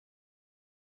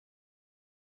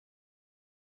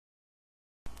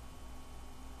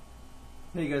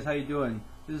Hey guys, how you doing?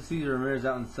 This is Cesar Ramirez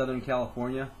out in Southern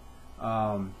California.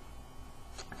 Um,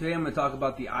 Today I'm going to talk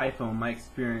about the iPhone, my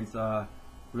experience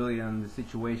really on the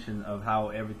situation of how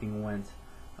everything went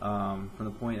from the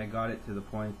point I got it to the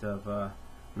point of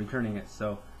returning it.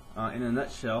 So in a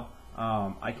nutshell,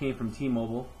 I came from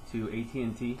T-Mobile to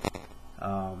AT&T.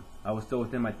 I was still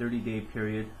within my 30-day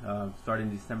period starting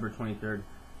December 23rd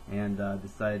and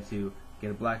decided to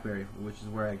get a BlackBerry, which is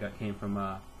where I came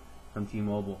from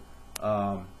T-Mobile.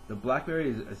 The BlackBerry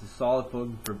is a solid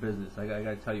phone for business. I got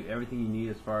to tell you everything you need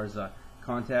as far as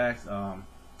contacts.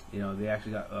 They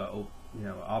actually got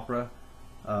Opera,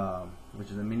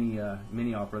 which is a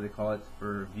mini Opera they call it,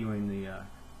 for viewing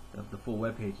the full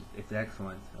web page. It's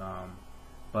excellent.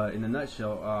 But in a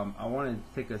nutshell, I wanted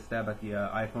to take a stab at the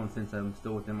iPhone since I'm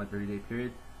still within my 30-day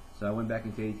period. So I went back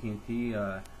into AT&T.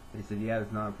 They said, yeah,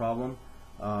 it's not a problem.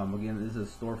 Again, this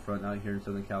is a storefront out here in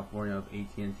Southern California of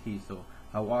AT&T. So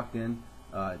I walked in,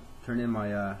 turned in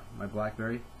my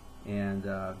BlackBerry, and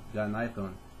got an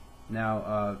iPhone.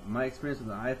 Now, my experience with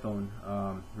the iPhone,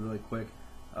 really quick,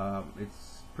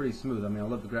 it's pretty smooth. I mean, I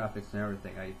love the graphics and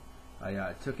everything.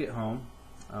 I took it home.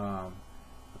 Of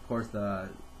course,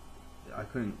 I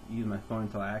couldn't use my phone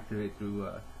until I activated through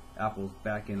Apple's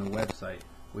back-end website,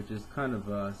 which is kind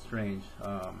of strange.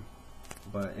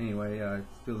 But anyway, it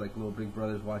feels like little big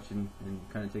brothers watching and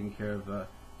kind of taking care of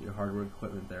your hardware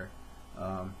equipment there.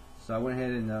 So I went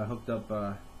ahead and hooked up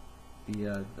the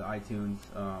iTunes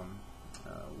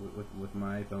with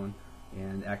my iPhone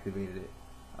and activated it.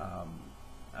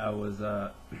 I was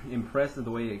impressed with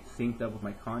the way it synced up with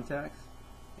my contacts,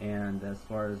 and as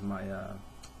far as my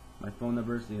phone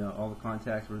numbers, all the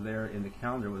contacts were there and the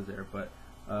calendar was there. But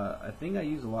a thing I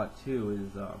use a lot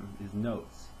too is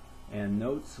Notes, and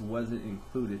Notes wasn't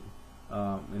included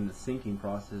in the syncing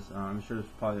process. I'm sure there's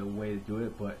probably a way to do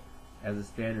it, but as a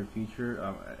standard feature,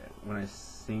 when I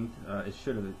synced, it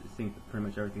should have synced pretty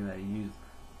much everything that I used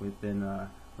within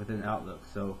Outlook.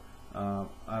 So I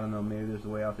don't know, maybe there's a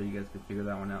way out there you guys could figure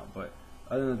that one out. But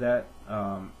other than that,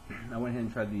 I went ahead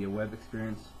and tried the web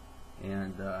experience,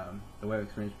 and the web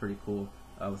experience is pretty cool.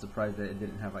 I was surprised that it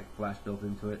didn't have like Flash built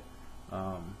into it,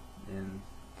 and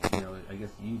I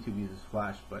guess YouTube uses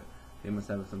Flash, but they must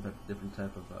have some different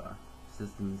type of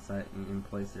system in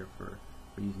place there for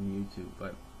using YouTube.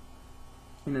 But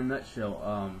in a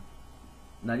nutshell,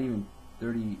 not even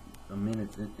 30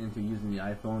 minutes into using the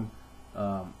iPhone,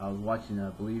 I was watching,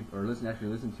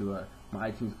 listening to my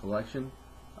iTunes collection.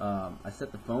 I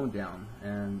set the phone down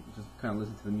and just kind of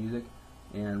listened to the music.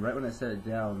 And right when I set it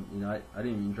down, I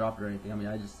didn't even drop it or anything. I mean,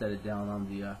 I just set it down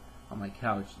on my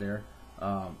couch there.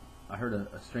 I heard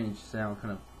a strange sound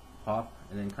kind of pop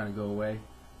and then kind of go away,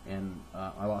 and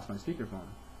I lost my speakerphone,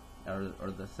 or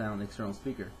the sound external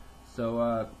speaker.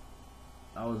 So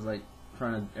I was like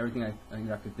trying to everything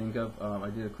I could think of. I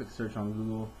did a quick search on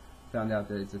Google, found out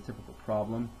that it's a typical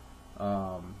problem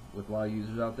with a lot of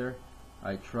users out there.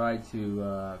 I tried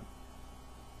to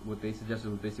what they suggested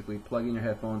was basically plug in your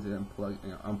headphones and then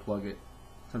unplug it.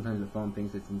 Sometimes the phone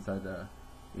thinks it's inside the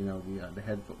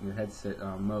headset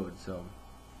mode. So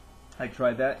I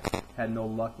tried that, had no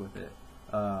luck with it.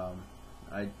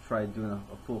 I tried doing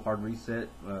a full hard reset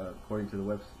according to the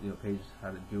web page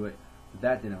how to do it.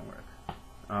 That didn't work.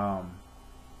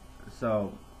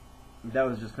 So that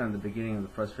was just kind of the beginning of the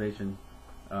frustration.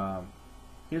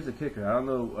 Here's the kicker. I don't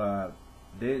know.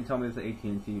 They didn't tell me this at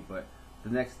AT&T, but the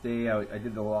next day I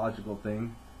did the logical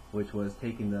thing, which was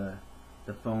taking the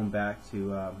phone back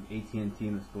to AT&T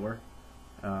in the store.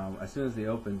 As soon as they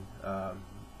opened, 9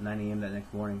 a.m. that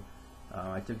next morning,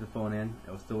 I took the phone in.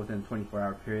 It was still within a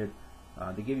 24-hour period.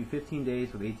 They give you 15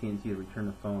 days with AT&T to return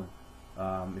the phone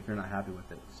if you're not happy with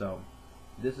it. So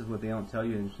this is what they don't tell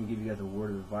you, and just to give you guys a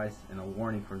word of advice and a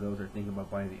warning for those that are thinking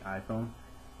about buying the iPhone.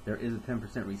 There is a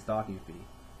 10% restocking fee,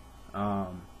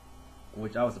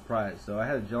 which I was surprised. So I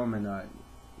had a gentleman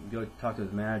go talk to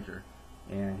his manager,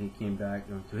 and he came back,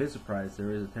 and to his surprise,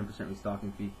 there is a 10%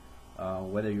 restocking fee,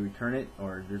 whether you return it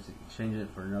or just exchange it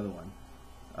for another one.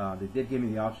 They did give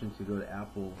me the option to go to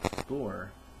Apple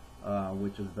Store,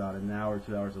 which was about an hour,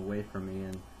 2 hours away from me,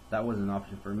 and that wasn't an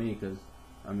option for me because,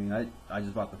 I mean, I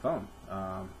just bought the phone.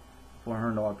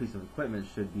 $400 piece of equipment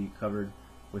should be covered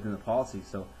within the policy,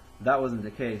 so that wasn't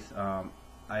the case.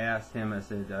 I asked him, I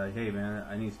said, hey man,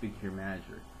 I need to speak to your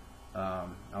manager. I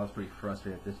was pretty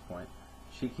frustrated at this point.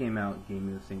 She came out and gave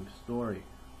me the same story.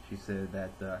 She said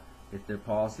that it's their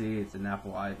policy, it's an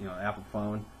Apple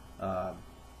phone,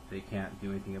 they can't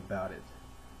do anything about it.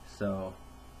 So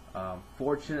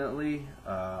fortunately,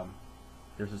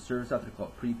 there's a service out there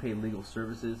called prepaid legal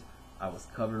services. I was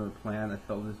covered on the plan. I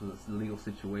felt this was a legal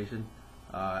situation.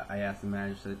 I asked the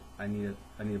manager, said, I need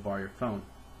to borrow your phone.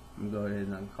 I'm going to go ahead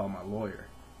and call my lawyer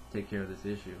to take care of this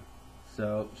issue.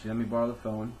 So she let me borrow the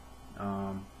phone.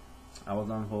 I was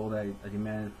on hold. I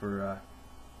demanded for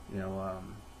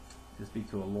to speak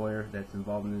to a lawyer that's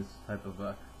involved in this type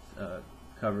of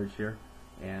coverage here.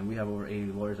 And we have over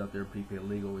 80 lawyers out there, prepaid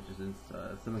legal, which is in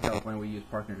Southern California. We use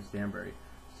Parker and Stanbury.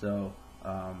 So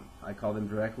I called them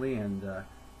directly, and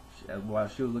while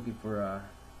she was looking for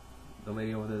the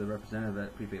lady over there, the representative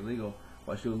at prepaid legal,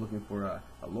 while she was looking for a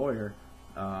lawyer,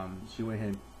 she went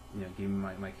ahead and gave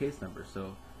me my case number.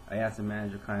 So I asked the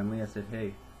manager kindly. I said,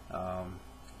 hey, I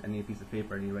need a piece of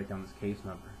paper. I need to write down this case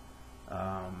number.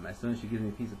 As soon as she gives me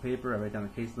a piece of paper, I write down the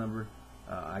case number.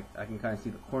 I can kind of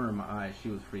see the corner of my eye. She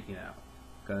was freaking out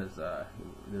because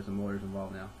there's some lawyers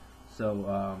involved now.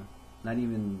 So not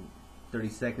even 30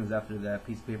 seconds after that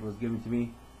piece of paper was given to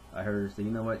me, I heard her say,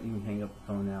 you know what, you can hang up the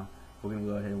phone now. We're going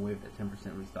to go ahead and waive that 10%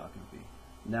 restocking fee.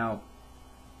 Now,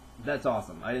 that's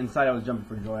awesome. Inside I was jumping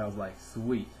for joy. I was like,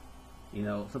 sweet.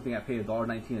 Something I paid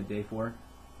 $1.19 a day for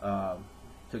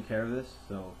took care of this.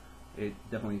 So it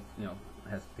definitely,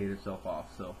 has paid itself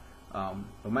off. So,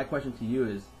 but my question to you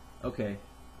is, okay,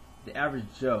 the average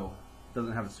Joe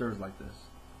doesn't have a service like this.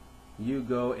 You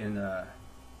go and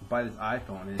buy this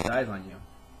iPhone and it dies on you,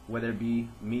 whether it be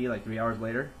me like 3 hours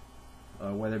later,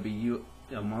 or whether it be you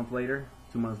a month later,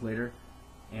 2 months later.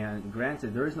 And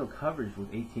granted, there is no coverage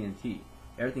with AT&T.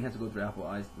 Everything has to go through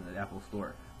the Apple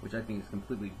Store, which I think is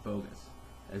completely bogus.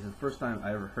 It's the first time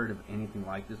I ever heard of anything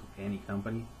like this with any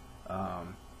company.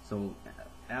 So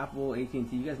Apple, AT&T,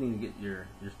 you guys need to get your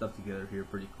stuff together here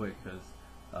pretty quick, because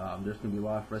there's going to be a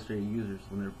lot of frustrated users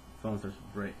when their phone starts to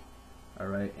break. All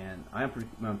right, and I'm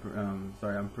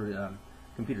pretty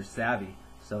computer savvy,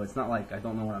 so it's not like I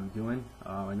don't know what I'm doing.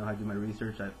 I know how to do my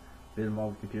research. I've been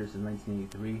involved with computers since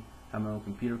 1983. I have my own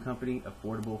computer company,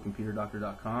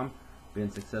 affordablecomputerdoctor.com.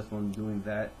 Been successful in doing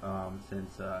that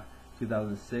since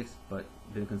 2006, but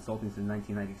been consulting since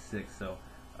 1996. So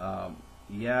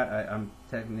yeah, I'm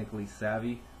technically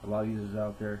savvy. A lot of users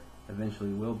out there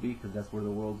eventually will be, because that's where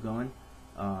the world's going.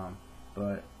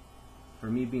 But for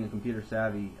me, being a computer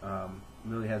savvy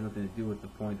really has nothing to do with the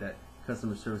point that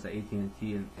customer service at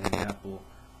AT&T and Apple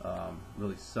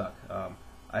really suck.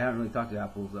 I haven't really talked to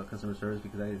Apple's customer service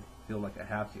because I feel like I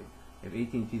have to. If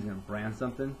AT&T is going to brand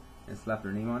something and slap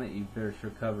their name on it, you better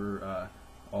sure cover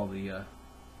all the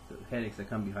headaches that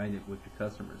come behind it with your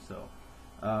customers. So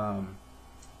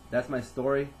that's my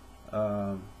story.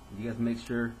 You guys make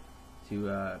sure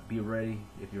to be ready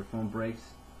if your phone breaks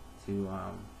to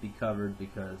be covered,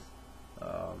 because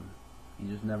you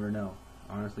just never know.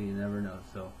 Honestly, you never know.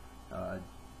 So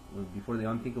before the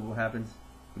unthinkable happens,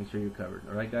 make sure you're covered.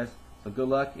 Alright guys, so good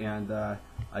luck, and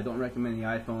I don't recommend the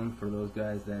iPhone for those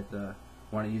guys that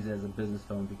want to use it as a business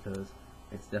phone, because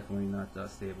it's definitely not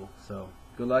stable. So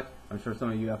good luck. I'm sure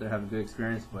some of you out there have a good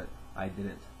experience, but I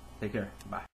didn't. Take care.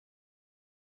 Bye.